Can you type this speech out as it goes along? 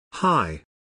Hi.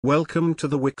 Welcome to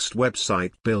the WIX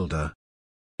website builder.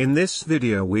 In this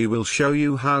video we will show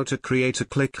you how to create a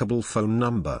clickable phone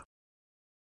number.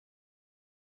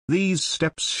 These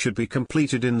steps should be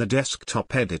completed in the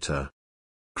desktop editor.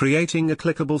 Creating a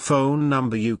clickable phone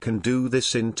number, you can do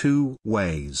this in two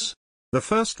ways. The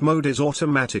first mode is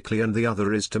automatically and the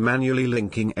other is to manually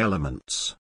linking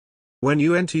elements. When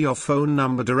you enter your phone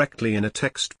number directly in a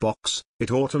text box, it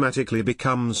automatically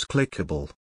becomes clickable.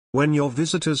 When your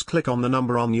visitors click on the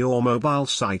number on your mobile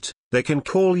site, they can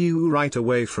call you right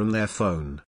away from their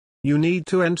phone. You need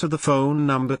to enter the phone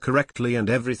number correctly and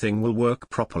everything will work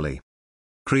properly.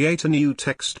 Create a new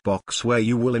text box where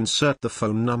you will insert the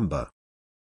phone number.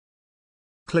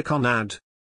 Click on Add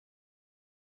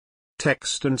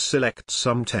Text and select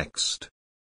some text.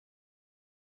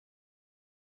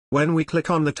 When we click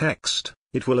on the text,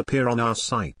 it will appear on our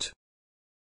site.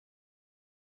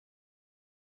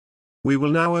 We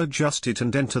will now adjust it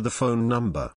and enter the phone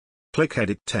number. Click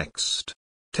Edit Text.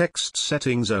 Text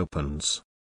Settings opens.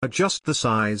 Adjust the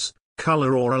size,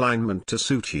 color or alignment to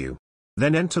suit you.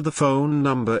 Then enter the phone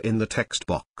number in the text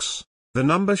box. The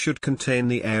number should contain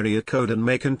the area code and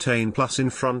may contain plus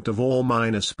in front of or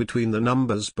minus between the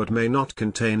numbers but may not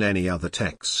contain any other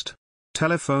text.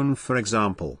 Telephone, for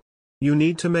example. You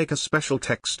need to make a special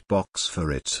text box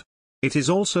for it. It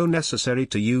is also necessary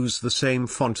to use the same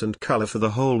font and color for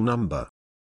the whole number.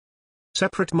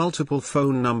 Separate multiple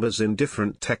phone numbers in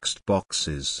different text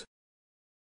boxes.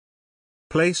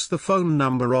 Place the phone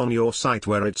number on your site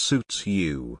where it suits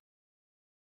you.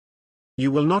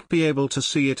 You will not be able to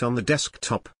see it on the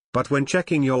desktop, but when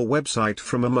checking your website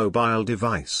from a mobile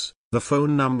device, the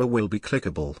phone number will be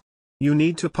clickable. You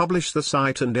need to publish the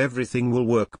site and everything will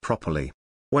work properly.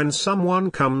 When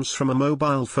someone comes from a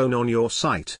mobile phone on your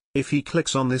site, if he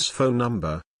clicks on this phone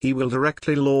number, he will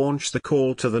directly launch the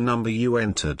call to the number you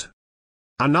entered.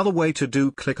 Another way to do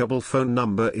clickable phone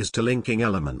number is to linking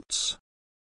elements.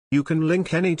 You can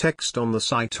link any text on the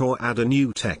site or add a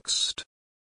new text.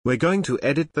 We're going to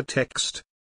edit the text.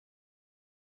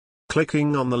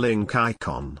 Clicking on the link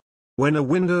icon. When a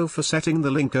window for setting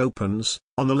the link opens,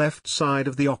 on the left side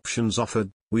of the options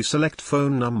offered, we select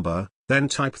phone number, then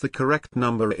type the correct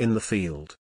number in the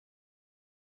field.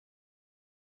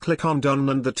 Click on Done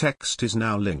and the text is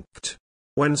now linked.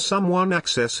 When someone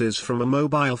accesses from a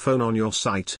mobile phone on your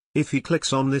site, if he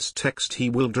clicks on this text he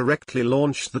will directly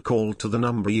launch the call to the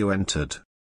number you entered.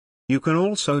 You can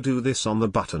also do this on the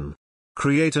button.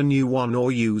 Create a new one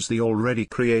or use the already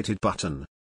created button.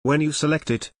 When you select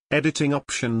it, editing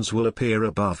options will appear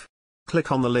above.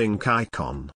 Click on the link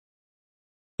icon.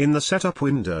 In the setup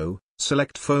window,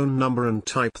 select phone number and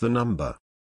type the number.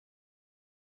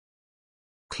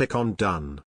 Click on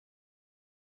Done.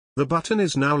 The button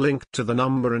is now linked to the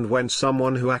number and when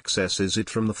someone who accesses it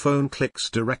from the phone clicks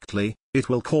directly, it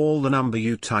will call the number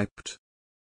you typed.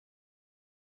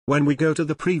 When we go to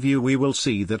the preview we will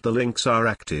see that the links are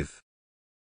active.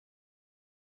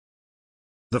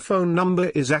 The phone number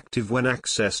is active when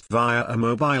accessed via a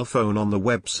mobile phone on the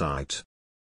website.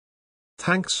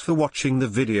 Thanks for watching the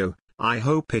video. I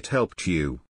hope it helped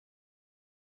you.